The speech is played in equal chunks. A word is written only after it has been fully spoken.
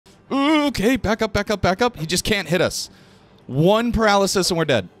Okay, back up, back up, back up. He just can't hit us. One paralysis and we're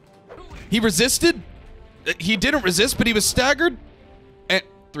dead. He resisted. He didn't resist, but he was staggered. And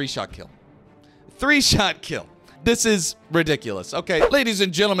 3-shot kill. 3-shot kill. This is ridiculous. Okay, ladies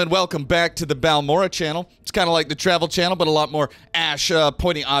and gentlemen, welcome back to the Balmora channel. It's kind of like the travel channel, but a lot more ash,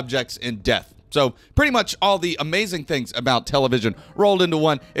 pointing objects, and death. So pretty much all the amazing things about television rolled into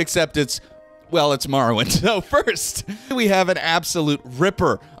one, except it's, well, it's Morrowind. So first, we have an absolute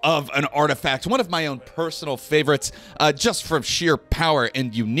ripper of an artifact, one of my own personal favorites, just from sheer power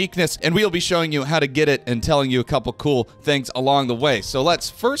and uniqueness, and we'll be showing you how to get it and telling you a couple cool things along the way. So let's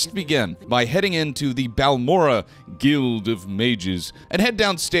first begin by heading into the Balmora Guild of Mages and head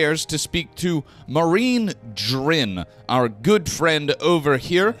downstairs to speak to Marine Drin, our good friend over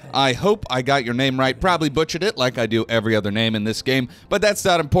here. I hope I got your name right. Probably butchered it like I do every other name in this game, but that's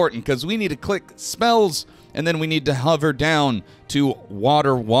not important because we need to click spells and then we need to hover down to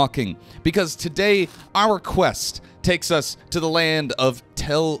water walking, because today our quest takes us to the land of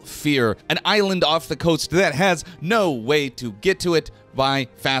Tel Fyr, an island off the coast that has no way to get to it by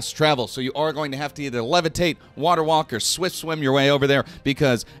fast travel. So you are going to have to either levitate, water walk, or swift swim your way over there,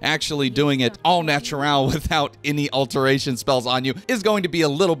 because actually doing it all natural without any alteration spells on you is going to be a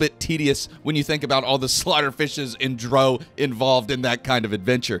little bit tedious when you think about all the slaughter fishes and drow involved in that kind of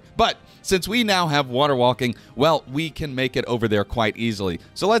adventure. But since we now have water walking, well, we can make it over there quite easily.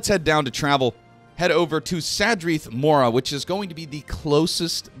 So let's head down to travel. Head over to Sadrith Mora, which is going to be the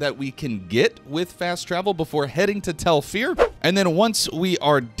closest that we can get with fast travel before heading to Tel Fyr. And then once we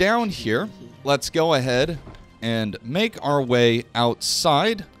are down here, let's go ahead and make our way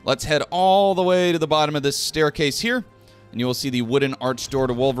outside. Let's head all the way to the bottom of this staircase here, and you will see the wooden arch door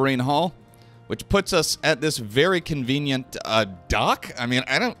to Wolverine Hall, which puts us at this very convenient dock. I mean,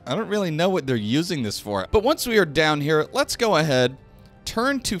 I don't really know what they're using this for. But once we are down here, let's go ahead,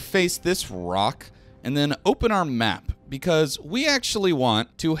 turn to face this rock, and then open our map, because we actually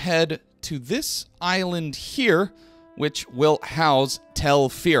want to head to this island here, which will house Tel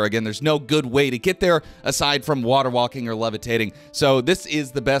Fyr. Again, there's no good way to get there aside from water walking or levitating, so this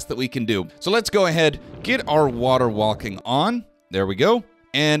is the best that we can do. So let's go ahead, get our water walking on. There we go.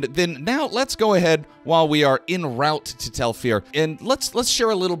 And then now let's go ahead while we are en route to Tel Fyr, and let's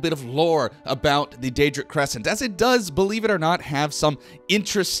share a little bit of lore about the Daedric Crescent, as it does, believe it or not, have some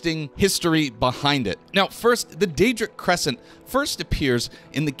interesting history behind it. Now, first, the Daedric Crescent first appears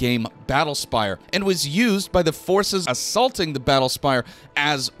in the game Battlespire and was used by the forces assaulting the Battlespire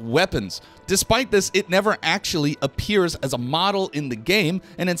as weapons. Despite this, it never actually appears as a model in the game,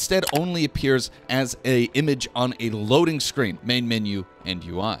 and instead only appears as an image on a loading screen, main menu, and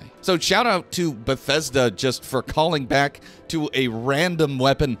UI. So shout out to Bethesda just for calling back to a random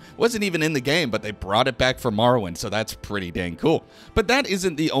weapon. Wasn't even in the game, but they brought it back for Morrowind, so that's pretty dang cool. But that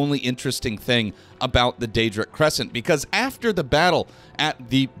isn't the only interesting thing about the Daedric Crescent, because after the battle at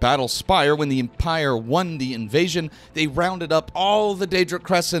the Battle Spire, when the Empire won the invasion, they rounded up all the Daedric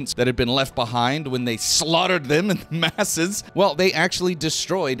Crescents that had been left behind when they slaughtered them in the masses. Well, they actually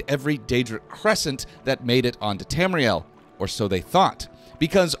destroyed every Daedric Crescent that made it onto Tamriel, or so they thought,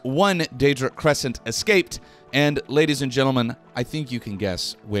 because one Daedric Crescent escaped, and ladies and gentlemen, I think you can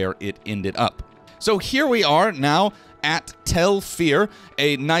guess where it ended up. So here we are now at Tel Fyr,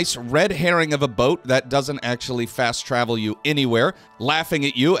 a nice red herring of a boat that doesn't actually fast travel you anywhere, laughing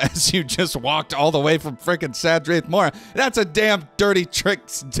at you as you just walked all the way from frickin' Sadrith Mora. That's a damn dirty trick,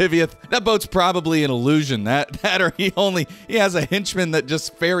 Diviath. That boat's probably an illusion. That or he has a henchman that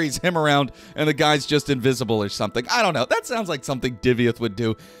just ferries him around and the guy's just invisible or something. I don't know. That sounds like something Diviath would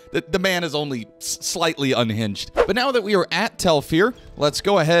do. The man is only slightly unhinged. But now that we are at Tel Fyr, let's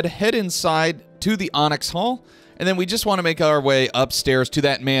go ahead, head inside to the Onyx Hall. And then we just want to make our way upstairs to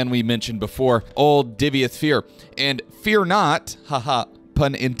that man we mentioned before, old Diviath Fyr. And fear not, haha,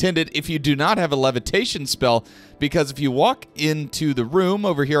 pun intended, if you do not have a levitation spell, because if you walk into the room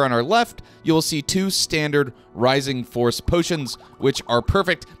over here on our left, you will see 2 standard Rising Force potions, which are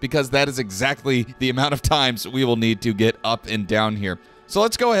perfect because that is exactly the amount of times we will need to get up and down here. So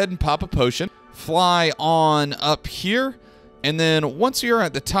let's go ahead and pop a potion, fly on up here. And then once you're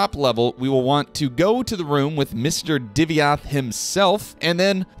at the top level, we will want to go to the room with Mr. Diviath himself. And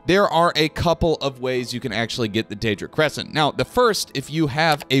then there are a couple of ways you can actually get the Daedric Crescent. Now, the first, if you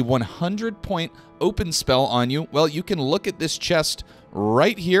have a 100-point open spell on you, well, you can look at this chest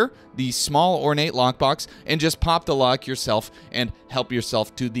right here, the small ornate lockbox, and just pop the lock yourself and help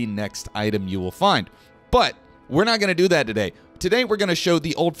yourself to the next item you will find. But we're not going to do that today. Today, we're going to show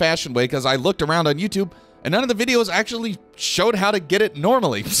the old-fashioned way, because I looked around on YouTube. And none of the videos actually showed how to get it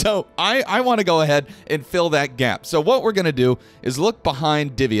normally. So I want to go ahead and fill that gap. So what we're going to do is look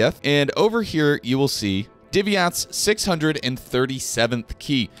behind Diviath, and over here you will see Diviath's 637th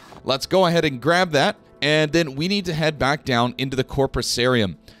key. Let's go ahead and grab that, and then we need to head back down into the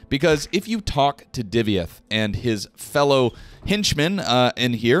Corprusarium. Because if you talk to Diviath and his fellow henchmen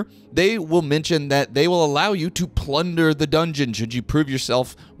in here, they will mention that they will allow you to plunder the dungeon should you prove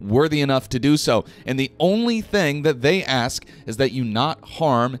yourself worthy enough to do so. And the only thing that they ask is that you not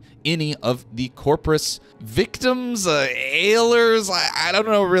harm any of the Corpus victims, ailers, I don't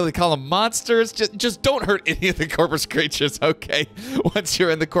know, really call them monsters. Just don't hurt any of the Corpus creatures, okay, once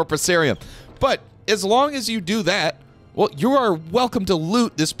you're in the Corprusarium. But as long as you do that, well, you are welcome to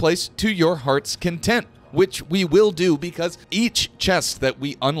loot this place to your heart's content, which we will do because each chest that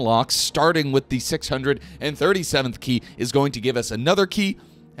we unlock, starting with the 637th key, is going to give us another key,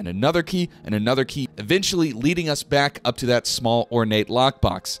 and another key, and another key, eventually leading us back up to that small ornate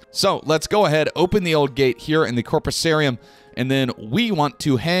lockbox. So let's go ahead, open the old gate here in the Corprusarium, and then we want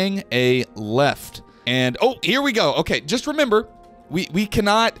to hang a left. And, oh, here we go. Okay, just remember, we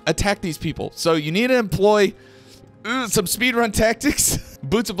cannot attack these people. So you need to employ some speedrun tactics,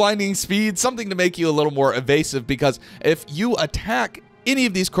 boots of blinding speed, something to make you a little more evasive, because if you attack any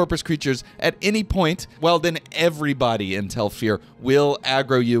of these Corpus creatures at any point, well, then everybody in Telfir will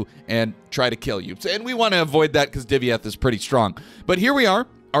aggro you and try to kill you. And we want to avoid that because Diviath is pretty strong. But here we are,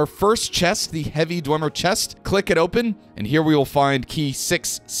 our first chest, the Heavy Dwemer chest. Click it open, and here we will find key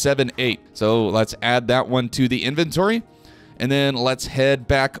 678. So let's add that one to the inventory, and then let's head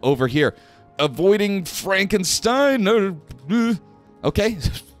back over here. Avoiding Frankenstein. Okay,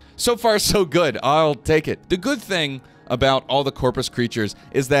 so far so good. I'll take it. The good thing about all the Corpus creatures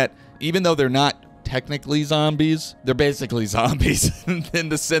is that even though they're not technically zombies, they're basically zombies in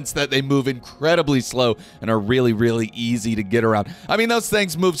the sense that they move incredibly slow and are really, really easy to get around. I mean, those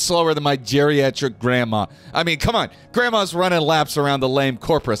things move slower than my geriatric grandma. I mean, come on. Grandma's running laps around the lame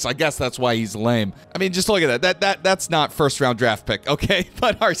Corpus. I guess that's why he's lame. I mean, just look at that. That's not first round draft pick, okay?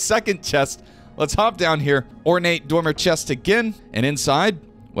 But our second chest, let's hop down here. Ornate Dwemer chest again. And inside,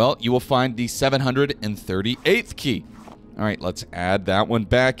 well, you will find the 738th key. All right, let's add that one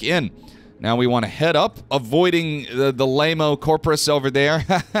back in. Now we want to head up, avoiding the lame-o Corpus over there.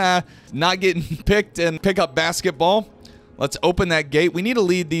 Not getting picked and pick up basketball. Let's open that gate. We need to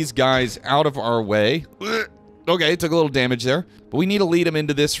lead these guys out of our way. Okay, took a little damage there. But we need to lead them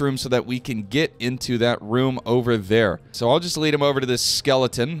into this room so that we can get into that room over there. So I'll just lead him over to this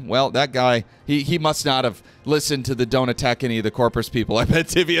skeleton. Well, that guy, he must not have listened to the don't attack any of the Corpus people. I bet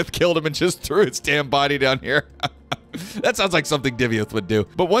Diviath killed him and just threw its damn body down here. That sounds like something Diviath would do.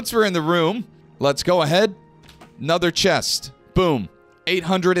 But once we're in the room, let's go ahead. Another chest. Boom.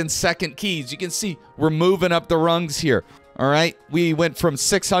 802nd keys. You can see we're moving up the rungs here. All right. We went from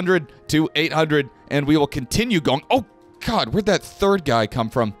 600 to 800, and we will continue going. Oh, God. Where'd that third guy come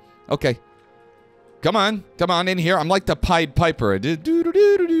from? Okay. Come on. Come on in here. I'm like the Pied Piper. Okay,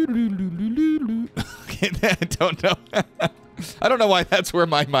 I don't know. I don't know why that's where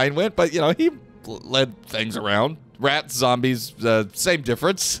my mind went, but, you know, he led things around. Rats, zombies, same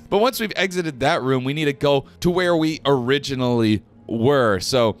difference. But once we've exited that room, we need to go to where we originally were.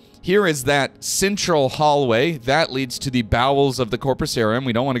 So here is that central hallway. That leads to the bowels of the Corprusarium.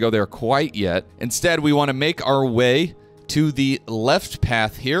 We don't want to go there quite yet. Instead, we want to make our way to the left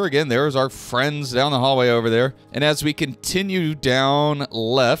path here. Again, there's our friends down the hallway over there. And as we continue down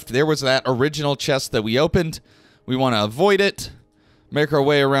left, there was that original chest that we opened. We want to avoid it. Make our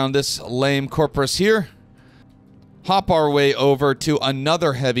way around this lame Corpus here. Hop our way over to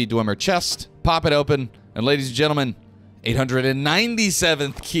another Heavy Dwemer chest. Pop it open. And ladies and gentlemen,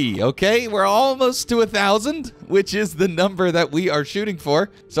 897th key. Okay, we're almost to 1,000, which is the number that we are shooting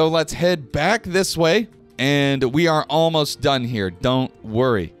for. So let's head back this way. And we are almost done here. Don't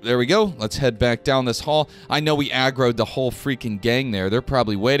worry. There we go. Let's head back down this hall. I know we aggroed the whole freaking gang there. They're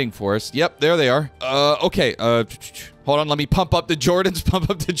probably waiting for us. Yep, there they are. Okay. Hold on. Let me pump up the Jordans. Pump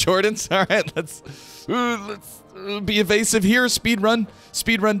up the Jordans. All right. Let's be evasive here.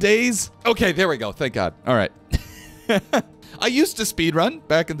 Speedrun days. Okay, there we go. Thank God. All right. I used to speedrun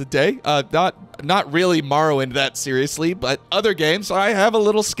back in the day. Not really Morrowind that seriously, but other games. So I have a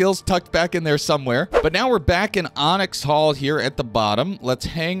little skills tucked back in there somewhere. But now we're back in Onyx Hall here at the bottom. Let's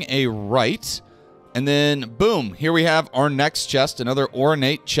hang a right. And then, boom, here we have our next chest, another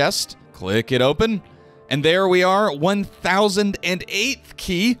ornate chest. Click it open. And there we are, 1008th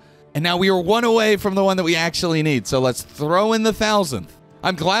key. And now we are one away from the one that we actually need. So let's throw in the 1000th.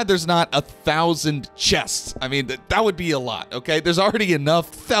 I'm glad there's not 1,000 chests. I mean, that would be a lot, okay? There's already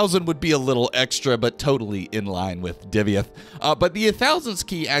enough. 1,000 would be a little extra, but totally in line with Diviath. But the 1,000th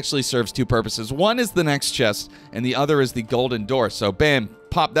key actually serves two purposes. One is the next chest, and the other is the golden door. So, bam,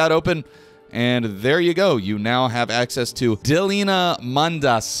 pop that open, and there you go. You now have access to Delina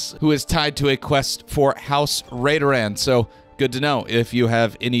Mandas, who is tied to a quest for House Raideran. So, good to know if you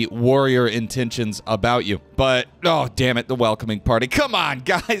have any warrior intentions about you. But, oh, damn it, the welcoming party. Come on,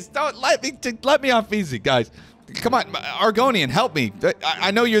 guys. Don't let me off easy, guys. Come on, Argonian, help me.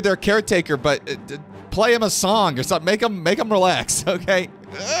 I know you're their caretaker, but play him a song or something. Make him relax, okay?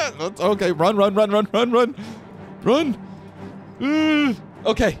 Okay, run.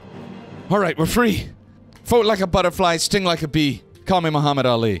 Okay. All right, we're free. Float like a butterfly, sting like a bee. Call me Muhammad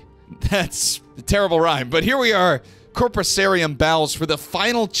Ali. That's a terrible rhyme, but here we are. Corprusarium Bowels for the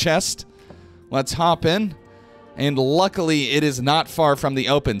final chest. Let's hop in. And luckily, it is not far from the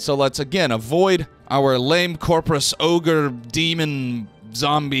open. So let's, again, avoid our lame Corpus ogre demon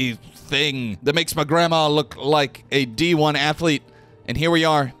zombie thing that makes my grandma look like a D1 athlete. And here we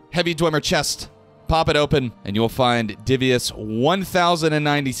are. Heavy Dwemer chest. Pop it open, and you'll find Diviath's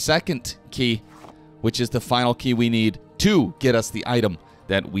 1092nd key, which is the final key we need to get us the item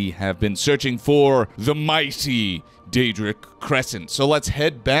that we have been searching for, the mighty Daedric Crescent. So let's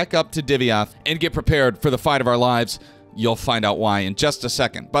head back up to Diviath and get prepared for the fight of our lives. You'll find out why in just a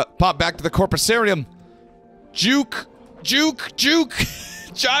second. But pop back to the Corprusarium. Juke.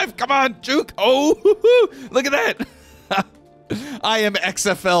 Jive, come on, juke. Oh, look at that. I am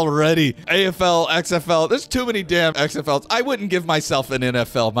XFL ready. AFL, XFL. There's too many damn XFLs. I wouldn't give myself an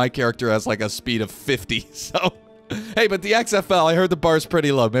NFL. My character has like a speed of 50, so... Hey, but the XFL, I heard the bar's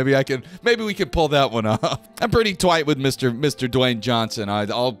pretty low. Maybe we can pull that one off. I'm pretty tight with Mr. Dwayne Johnson.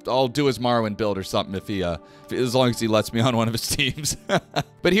 I'll do his Morrowind build or something if he, as long as he lets me on one of his teams.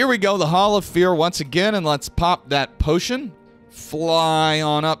 But here we go, the Hall of Fear once again, and let's pop that potion. Fly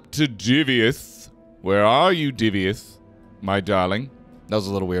on up to Diviath. Where are you, Diviath, my darling? That was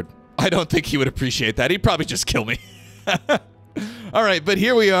a little weird. I don't think he would appreciate that. He'd probably just kill me. All right, but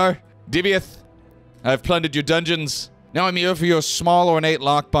here we are, Diviath. I've plundered your dungeons. Now I'm here for your small ornate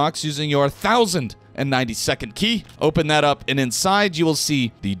lockbox using your 1092nd key. Open that up, and inside you will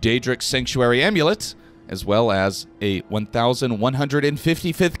see the Daedric Sanctuary Amulet, as well as a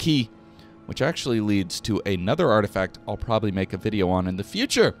 1155th key, which actually leads to another artifact I'll probably make a video on in the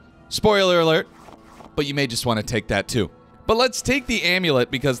future. Spoiler alert, but you may just want to take that too. But let's take the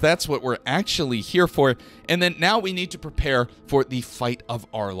amulet, because that's what we're actually here for, and then now we need to prepare for the fight of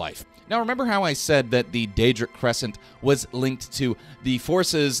our life. Now, remember how I said that the Daedric Crescent was linked to the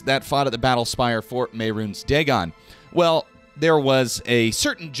forces that fought at the battle spire for Mehrunes Dagon? Well, there was a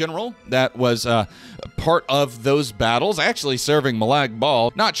certain general that was part of those battles, actually serving Malag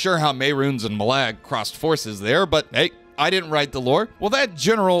Bal. Not sure how Mehrunes and Malag crossed forces there, but hey, I didn't write the lore. Well, that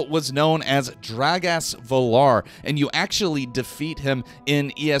general was known as Dragas Volar, and you actually defeat him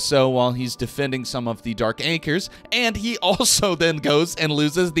in ESO while he's defending some of the Dark Anchors, and he also then goes and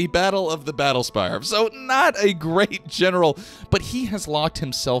loses the Battle of the Battlespire. So not a great general, but he has locked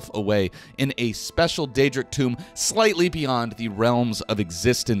himself away in a special Daedric tomb slightly beyond the realms of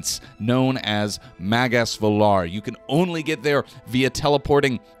existence known as Magas Volar. You can only get there via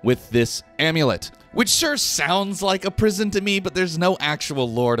teleporting with this amulet, which sure sounds like a prison to me, but there's no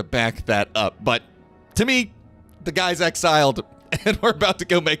actual lore to back that up. But to me, the guy's exiled, and we're about to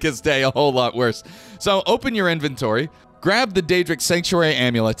go make his day a whole lot worse. So open your inventory, grab the Daedric Sanctuary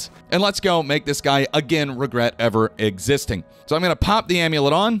Amulet, and let's go make this guy again regret ever existing. So I'm going to pop the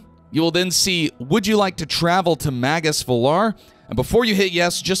amulet on. You will then see, would you like to travel to Magas Volar? And before you hit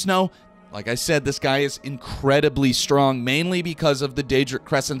yes, just know, like I said, this guy is incredibly strong, mainly because of the Daedric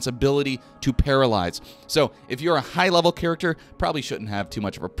Crescent's ability to paralyze. So if you're a high-level character, probably shouldn't have too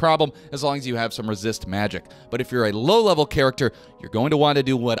much of a problem, as long as you have some resist magic. But if you're a low-level character, you're going to want to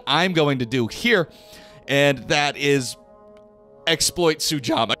do what I'm going to do here, and that is exploit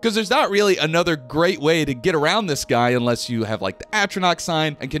Sujamma, because there's not really another great way to get around this guy unless you have like the Atronach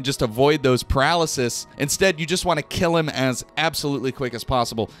sign and can just avoid those paralysis. Instead, you just want to kill him as absolutely quick as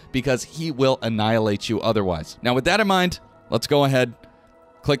possible, because he will annihilate you otherwise. Now, with that in mind, let's go ahead,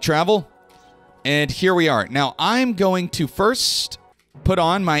 click travel, and here we are. Now, I'm going to first put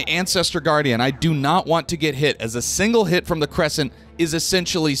on my Ancestor Guardian. I do not want to get hit, as a single hit from the Crescent is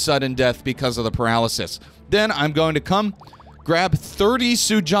essentially sudden death because of the paralysis. Then I'm going to come grab 30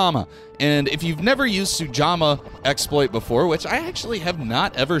 Sujamma, and if you've never used Sujamma exploit before, which I actually have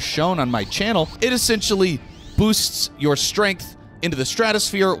not ever shown on my channel, it essentially boosts your strength into the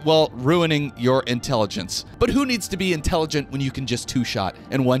stratosphere while ruining your intelligence. But who needs to be intelligent when you can just two-shot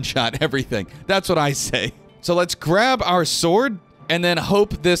and one-shot everything? That's what I say. So let's grab our sword and then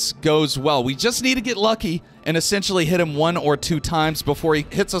hope this goes well. We just need to get lucky and essentially hit him 1 or 2 times before he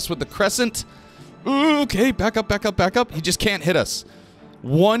hits us with the crescent. Ooh, okay, back up, back up, back up. He just can't hit us.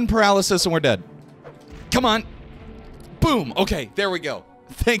 1 paralysis and we're dead. Come on. Boom. Okay, there we go.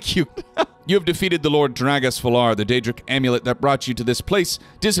 Thank you. You have defeated the Lord Dragas Valar. The Daedric amulet that brought you to this place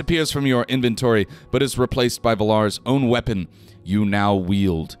disappears from your inventory, but is replaced by Valar's own weapon. You now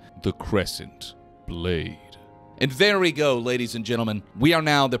wield the Crescent Blade. And there we go, ladies and gentlemen. We are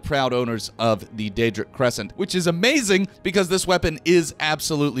now the proud owners of the Daedric Crescent, which is amazing because this weapon is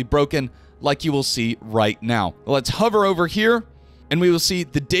absolutely broken, like you will see right now. Let's hover over here, and we will see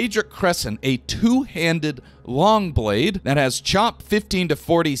the Daedric Crescent, a 2-handed long blade that has chop 15 to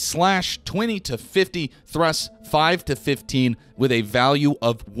 40, slash 20 to 50, thrust 5 to 15, with a value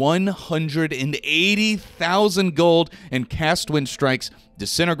of 180,000 gold, and cast when strikes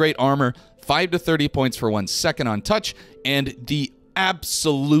disintegrate armor 5 to 30 points for 1 second on touch, and the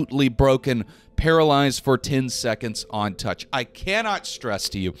absolutely broken paralyze for 10 seconds on touch. I cannot stress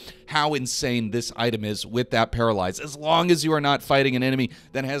to you how insane this item is with that paralyze. As long as you are not fighting an enemy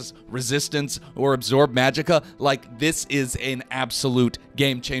that has resistance or absorb magicka, like, this is an absolute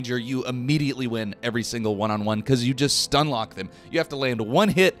game changer. You immediately win every single one-on-one because you just stun lock them. You have to land 1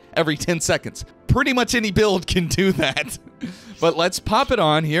 hit every 10 seconds. Pretty much any build can do that. But let's pop it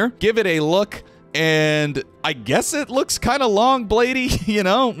on here, give it a look, and I guess it looks kind of long bladey, you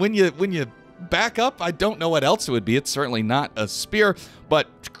know, when you back up. I don't know what else it would be. It's certainly not a spear,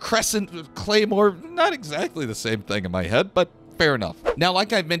 but crescent, claymore, not exactly the same thing in my head, but fair enough. Now,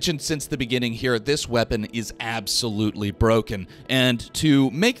 like I've mentioned since the beginning here, this weapon is absolutely broken. And to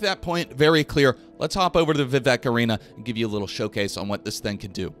make that point very clear, let's hop over to the Vivek Arena and give you a little showcase on what this thing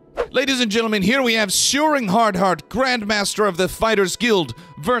can do. Ladies and gentlemen, here we have Suring Hardheart, Grandmaster of the Fighters Guild,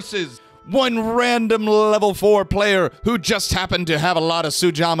 versus one random level 4 player who just happened to have a lot of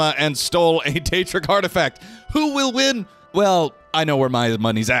sujamma and stole a Daedric artifact. Who will win? Well, I know where my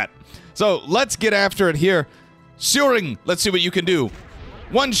money's at. So let's get after it here. Suring, let's see what you can do.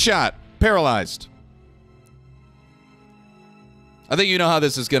 1 shot, paralyzed. I think you know how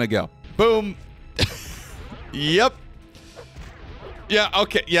this is gonna go. Boom. Yep. Yeah,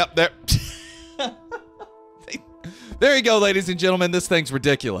 okay, yep, there. There you go, ladies and gentlemen. This thing's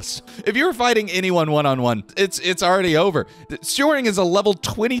ridiculous. If you're fighting anyone one-on-one, it's already over. Suring is a level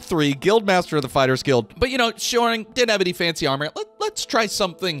 23 Guildmaster of the Fighters Guild. But, you know, Suring didn't have any fancy armor. Let's try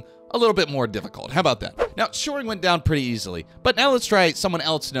something a little bit more difficult. How about that? Now, Suring went down pretty easily. But now let's try someone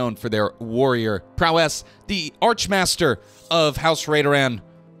else known for their warrior prowess, the Archmaster of House Raideran,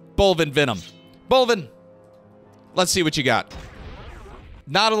 Bolvin Venom. Bolvin, let's see what you got.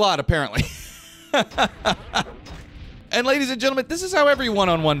 Not a lot, apparently. And ladies and gentlemen, this is how every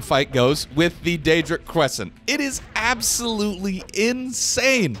one-on-one fight goes with the Daedric Crescent. It is absolutely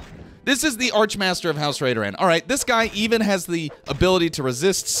insane. This is the Archmaster of House Raideran. All right, this guy even has the ability to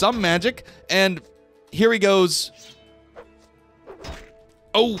resist some magic, and here he goes.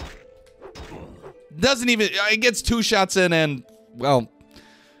 Oh, doesn't even, it gets 2 shots in, and, well,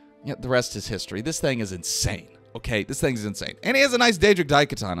 yeah, the rest is history. This thing is insane. Okay, this thing's insane. And he has a nice Daedric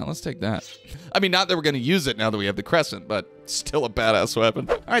Daikatana. Let's take that. I mean, not that we're going to use it now that we have the Crescent, but still a badass weapon.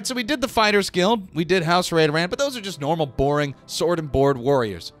 All right, so we did the Fighters Guild. We did House Raideran, but those are just normal, boring, sword and board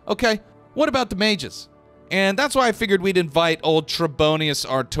warriors. Okay, what about the mages? And that's why I figured we'd invite old Trebonius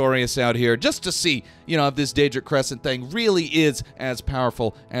Artorius out here just to see, you know, if this Daedric Crescent thing really is as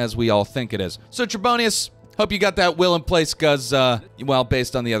powerful as we all think it is. So, Trebonius, hope you got that will in place, because, well,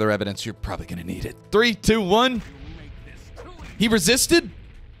 based on the other evidence, you're probably going to need it. 3, 2, 1. He resisted?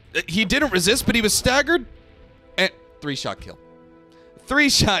 He didn't resist, but he was staggered? And 3-shot kill.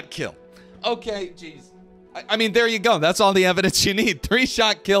 3-shot kill. Okay, jeez. I mean, there you go. That's all the evidence you need.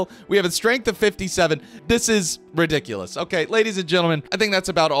 3-shot kill. We have a strength of 57. This is ridiculous. Okay, ladies and gentlemen, I think that's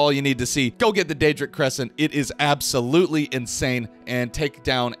about all you need to see. Go get the Daedric Crescent. It is absolutely insane, and take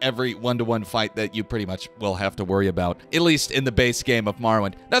down every one-to-one fight that you pretty much will have to worry about, at least in the base game of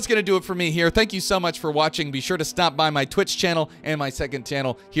Morrowind. That's going to do it for me here. Thank you so much for watching. Be sure to stop by my Twitch channel and my second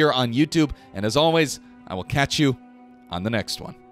channel here on YouTube. And as always, I will catch you on the next one.